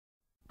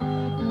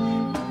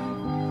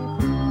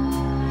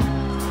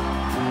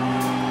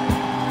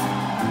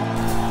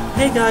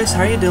Hey guys,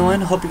 how are you doing?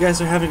 Hope you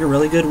guys are having a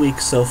really good week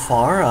so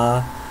far.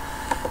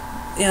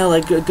 Yeah,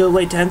 like a good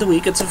way to end the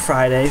week. It's a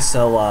Friday,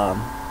 so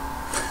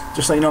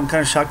just so you know, I'm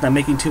kind of shocked that I'm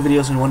making 2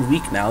 videos in 1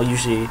 week now.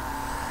 Usually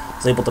I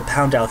was able to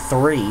pound out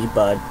 3,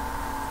 but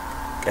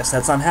guess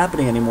that's not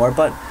happening anymore.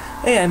 But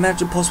hey, I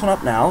managed to post one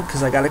up now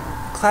because I got a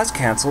class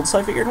canceled, so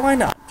I figured why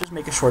not? Just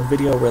make a short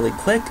video really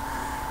quick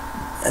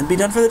and be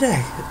done for the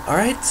day.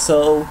 Alright,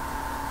 so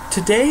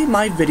today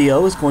my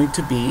video is going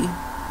to be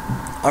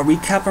a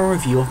recap and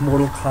review of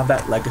Mortal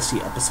Kombat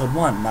Legacy Episode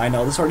 1. Now, I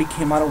know this already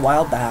came out a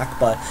while back,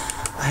 but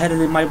I had it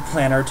in my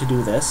planner to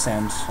do this,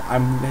 and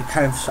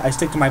I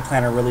stick to my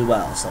planner really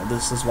well, so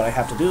this is what I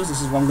have to do, this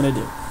is what I'm going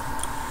to do.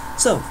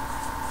 So,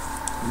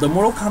 the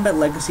Mortal Kombat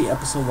Legacy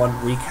Episode 1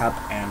 recap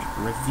and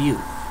review.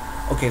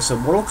 Okay, so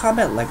Mortal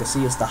Kombat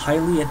Legacy is the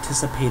highly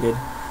anticipated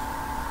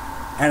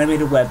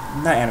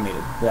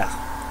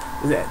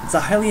It's a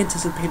highly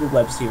anticipated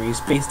web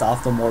series based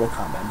off the Mortal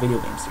Kombat video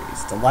game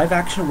series. It's a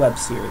live-action web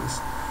series,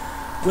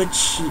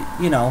 which,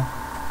 you know,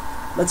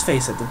 let's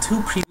face it, the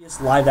 2 previous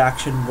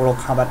live-action Mortal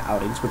Kombat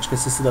outings, which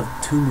consisted of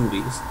 2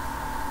 movies,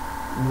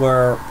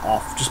 were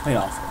just plain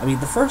awful. I mean,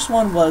 the first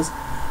one was,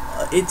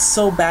 it's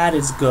so bad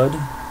it's good.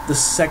 The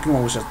second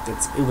one was just,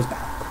 it was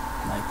bad.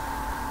 Like,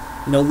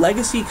 you know,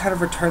 Legacy kind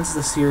of returns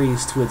the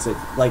series to its,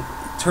 like,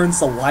 takes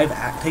the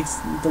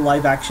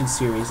live-action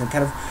series and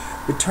kind of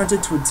returns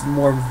it to its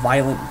more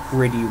violent,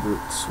 gritty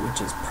roots, which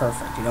is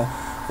perfect, you know?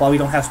 While we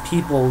don't have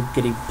people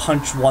getting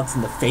punched once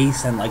in the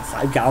face and like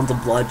 5 gallons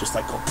of blood just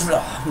like go,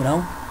 you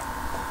know?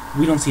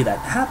 We don't see that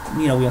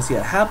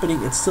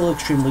happening. It's still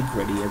extremely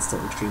gritty, it's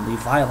still extremely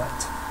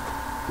violent,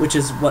 which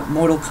is what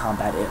Mortal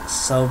Kombat is.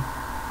 So,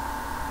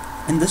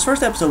 in this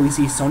first episode, we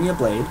see Sonya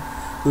Blade,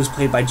 who's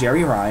played by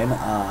Jerry Ryan.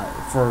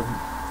 For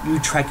you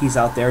Trekkies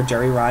out there,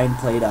 Jerry Ryan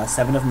played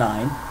 7 of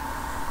 9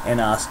 in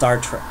Star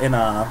Trek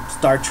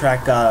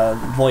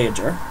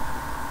Voyager.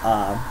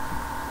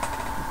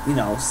 You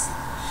know,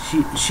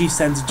 she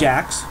sends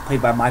Jax,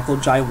 played by Michael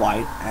Jai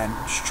White, and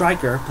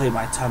Stryker, played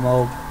by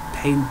Tamo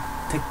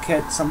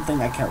Painticket something.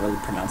 I can't really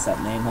pronounce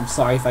that name. I'm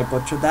sorry if I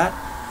butchered that.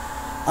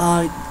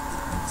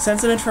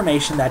 Sends some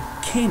information that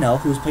Kano,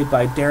 who's played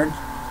by Darren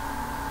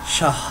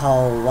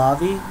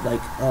Shahalavi,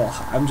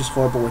 I'm just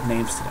horrible with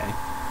names today.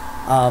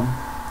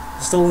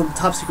 Stolen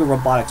top secret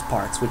robotics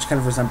parts, which kind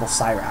of resemble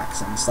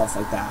Cyrax and stuff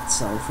like that.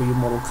 So for you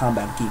Mortal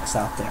Kombat geeks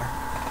out there,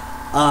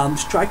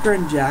 Stryker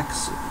and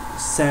Jax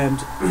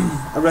send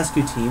a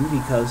rescue team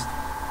because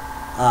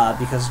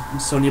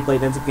Sonya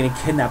Blade ends up getting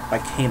kidnapped by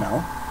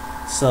Kano.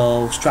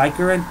 So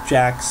Stryker and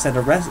Jax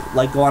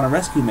go on a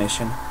rescue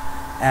mission,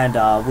 and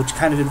which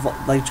kind of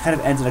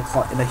ends in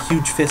a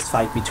huge fist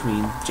fight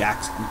between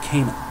Jax and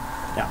Kano.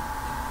 Now,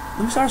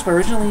 let me start by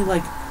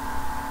originally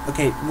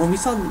okay, let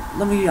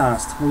me be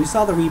honest, when we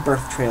saw the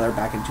Rebirth trailer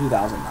back in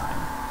 2009,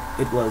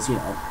 it was, you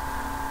know,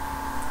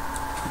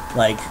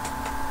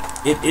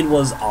 it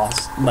was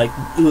awesome,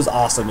 it was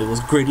awesome, it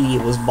was gritty,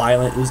 it was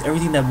violent, it was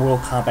everything that Mortal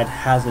Kombat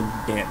hasn't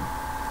been,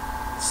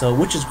 so,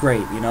 which is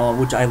great, you know,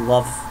 which I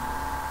love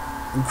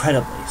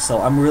incredibly,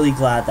 so I'm really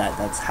glad that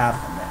that's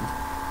happened,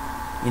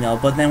 and, you know,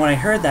 but then when I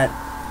heard that,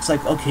 it's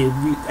like, okay,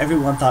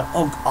 everyone thought,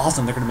 oh,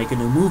 awesome, they're gonna make a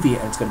new movie,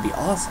 and it's gonna be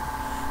awesome.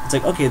 It's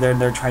like, okay,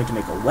 they're trying to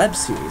make a web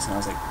series, and I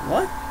was like,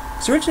 what?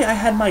 So originally I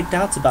had my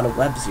doubts about a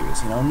web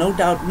series, you know, no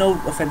doubt, no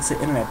offense to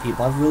internet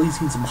people, I've really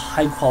seen some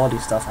high quality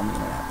stuff on the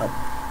internet, but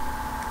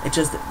it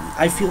just,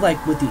 I feel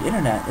like with the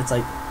internet, it's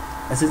like,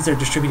 and since they're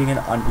distributing it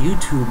on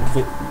YouTube,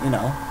 you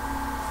know,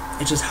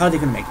 it's just how are they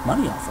going to make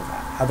money off of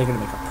that? How are they going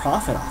to make a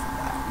profit off of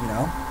that, you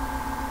know?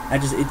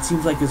 It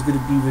seems like it's going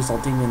to be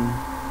resulting in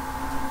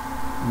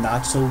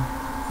not so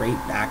great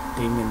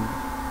acting and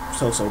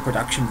so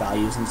production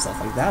values and stuff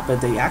like that,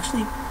 but they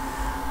actually,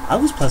 I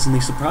was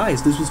pleasantly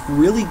surprised. This was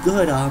really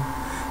good.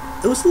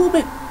 It was a little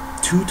bit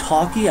too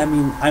talky. I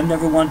mean, I've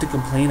never wanted to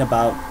complain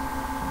about,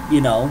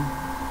 you know,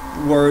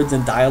 words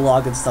and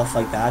dialogue and stuff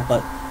like that,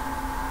 but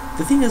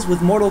the thing is,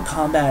 with Mortal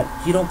Kombat,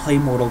 you don't play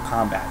Mortal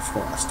Kombat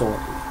for a story,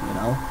 you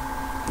know?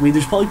 I mean,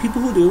 there's probably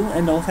people who do,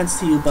 and no offense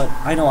to you, but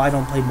I know I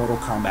don't play Mortal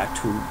Kombat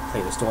to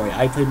play the story.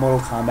 I play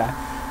Mortal Kombat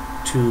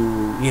to,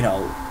 you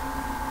know,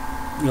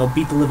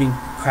 beat the living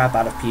crap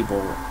out of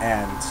people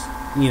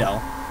and, you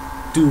know,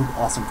 do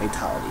awesome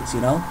fatalities,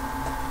 you know?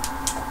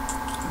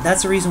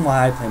 That's the reason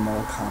why I play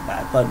Mortal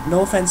Kombat, but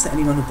no offense to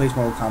anyone who plays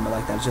Mortal Kombat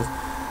like that. It's just,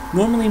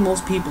 normally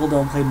most people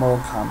don't play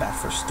Mortal Kombat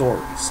for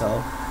story,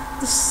 so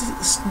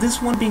this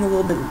one being a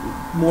little bit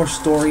more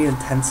story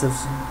intensive,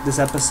 this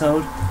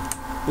episode,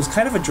 was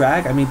kind of a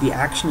drag. I mean, the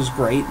action is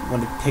great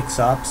when it picks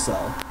up,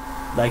 so,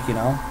 like, you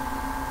know,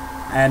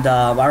 and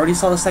I already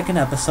saw the second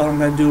episode. I'm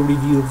going to do a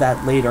review of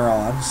that later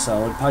on,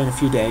 so probably in a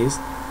few days.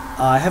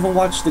 I haven't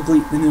watched the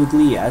new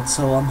Glee yet,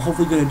 so I'm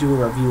hopefully going to do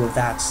a review of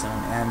that soon.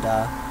 And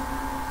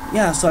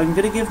yeah, so I'm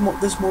going to give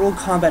this Mortal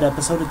Kombat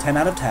episode a 10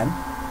 out of 10.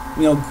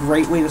 You know,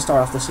 great way to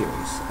start off the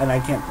series. And I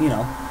can't, you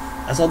know,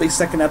 I saw the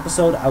second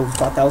episode, I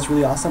thought that was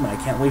really awesome, and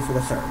I can't wait for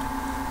the third.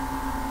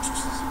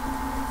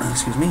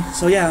 Excuse me.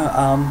 So yeah,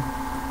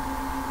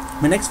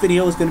 my next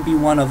video is going to be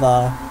one of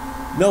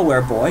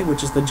Nowhere Boy,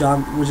 which is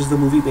the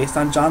movie based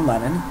on John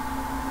Lennon.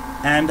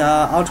 And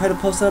I'll try to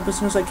post that up as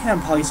soon as I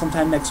can, probably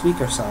sometime next week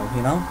or so,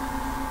 you know?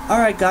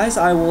 Alright guys,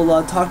 I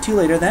will talk to you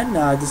later then.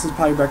 This is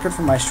probably record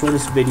for my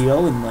shortest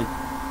video in like,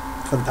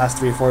 for the past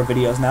 3 or 4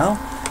 videos now.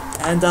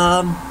 And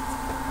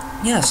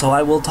yeah, so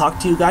I will talk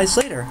to you guys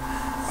later.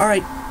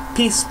 Alright,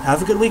 peace,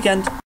 have a good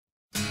weekend.